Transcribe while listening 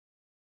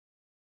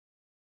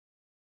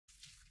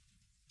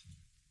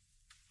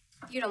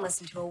You don't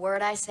listen to a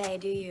word I say,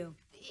 do you?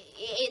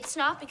 It's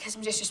not because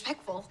I'm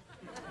disrespectful.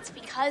 It's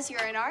because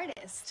you're an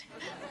artist.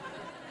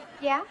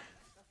 Yeah?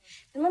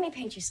 Then let me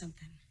paint you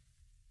something.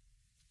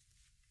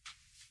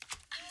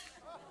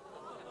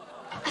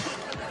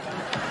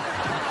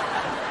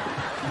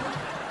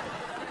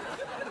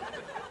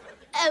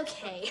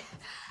 Okay.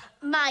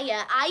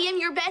 Maya, I am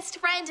your best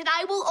friend, and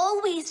I will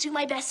always do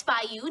my best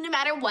by you, no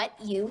matter what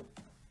you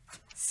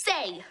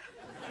say.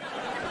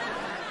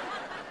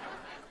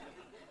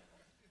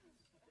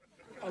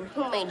 And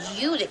who made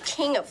you the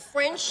king of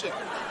friendship?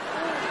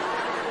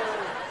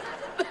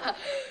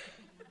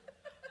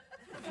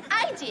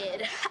 I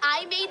did.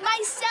 I made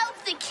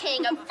myself the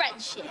king of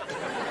friendship.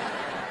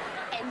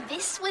 And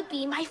this would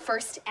be my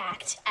first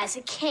act as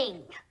a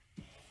king.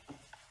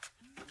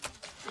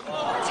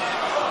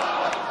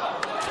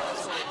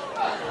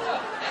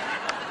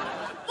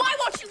 Why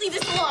won't you leave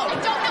this alone? I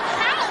don't know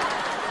how.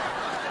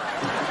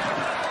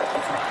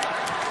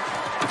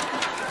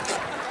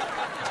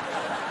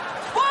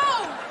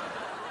 Whoa!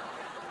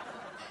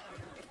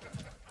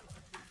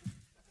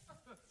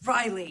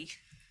 Riley.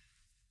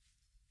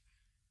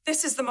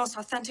 This is the most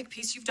authentic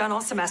piece you've done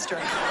all semester.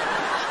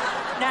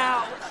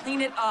 Now,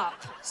 clean it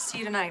up. See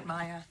you tonight,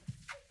 Maya.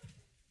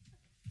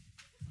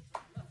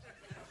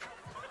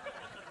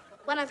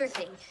 One other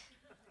thing.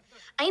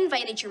 I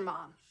invited your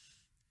mom.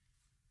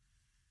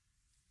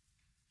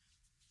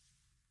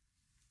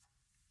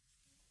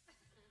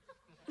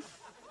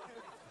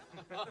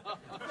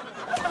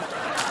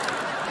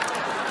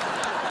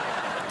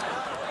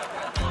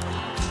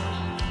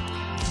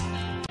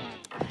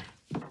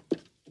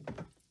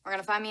 We're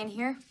gonna find me in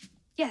here?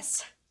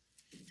 Yes.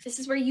 This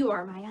is where you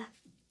are, Maya.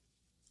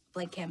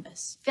 Blank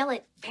canvas. Fill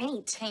it.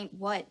 Paint. Paint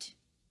what?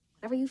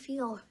 Whatever you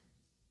feel.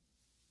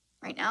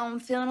 Right now, I'm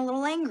feeling a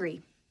little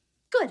angry.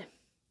 Good.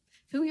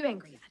 Who are you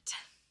angry at?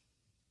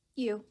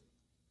 You.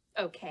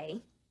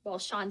 Okay. Well,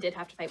 Sean did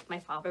have to fight with my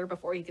father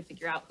before he could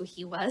figure out who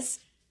he was.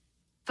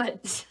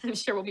 But I'm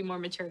sure we'll be more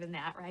mature than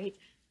that, right?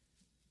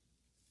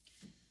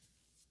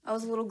 I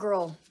was a little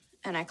girl,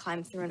 and I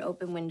climbed through an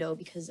open window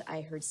because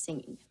I heard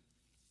singing.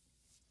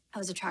 I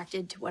was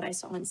attracted to what I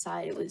saw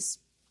inside. It was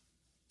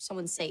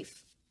someone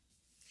safe.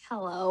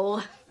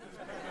 Hello.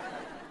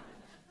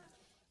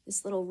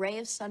 This little ray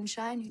of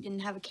sunshine who didn't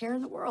have a care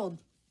in the world.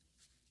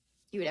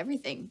 You had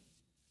everything.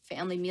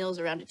 Family meals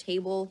around a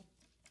table.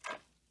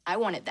 I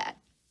wanted that.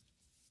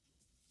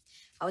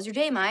 How was your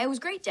day, Maya? It was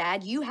great,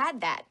 Dad. You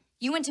had that.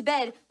 You went to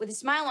bed with a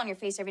smile on your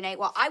face every night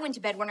while I went to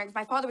bed wondering if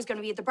my father was going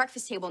to be at the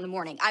breakfast table in the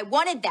morning. I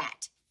wanted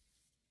that.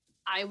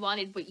 I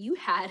wanted what you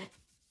had.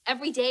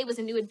 Every day was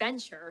a new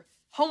adventure.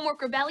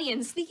 Homework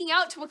rebellion, sneaking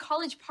out to a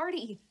college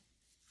party.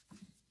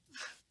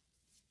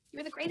 You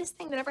were the greatest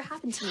thing that ever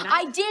happened to me.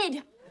 I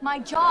did my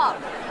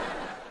job.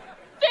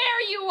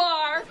 There you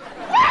are!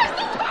 Where's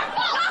the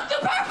purple? Not the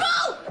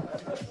purple!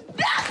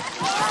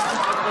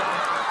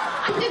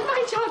 I did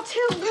my job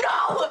too.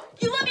 No!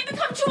 You let me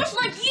become too much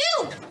like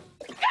you!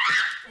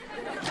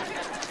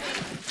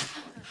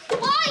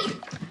 Why?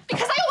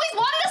 Because I always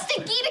wanted us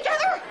to be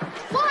together?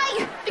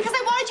 Why? Because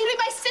I wanted you to be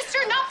my sister,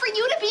 not for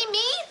you to be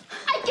me?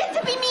 I get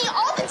to be me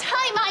all the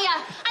time,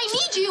 Maya. I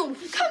need you.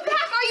 Come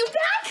back. Are you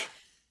back?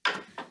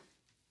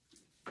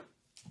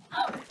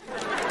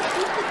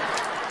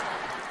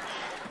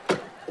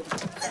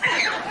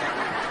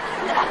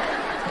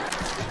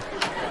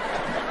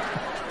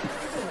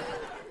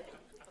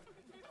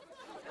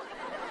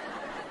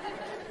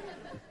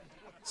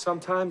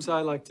 Sometimes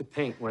I like to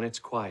paint when it's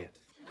quiet.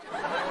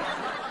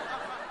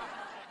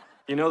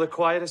 You know the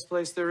quietest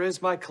place there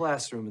is? My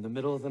classroom in the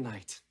middle of the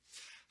night.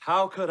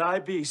 How could I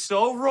be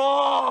so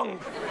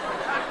wrong?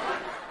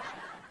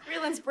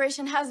 Real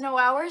inspiration has no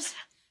hours.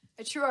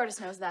 A true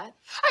artist knows that.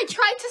 I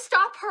tried to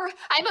stop her.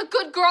 I'm a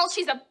good girl.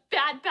 She's a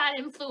bad, bad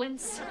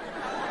influence.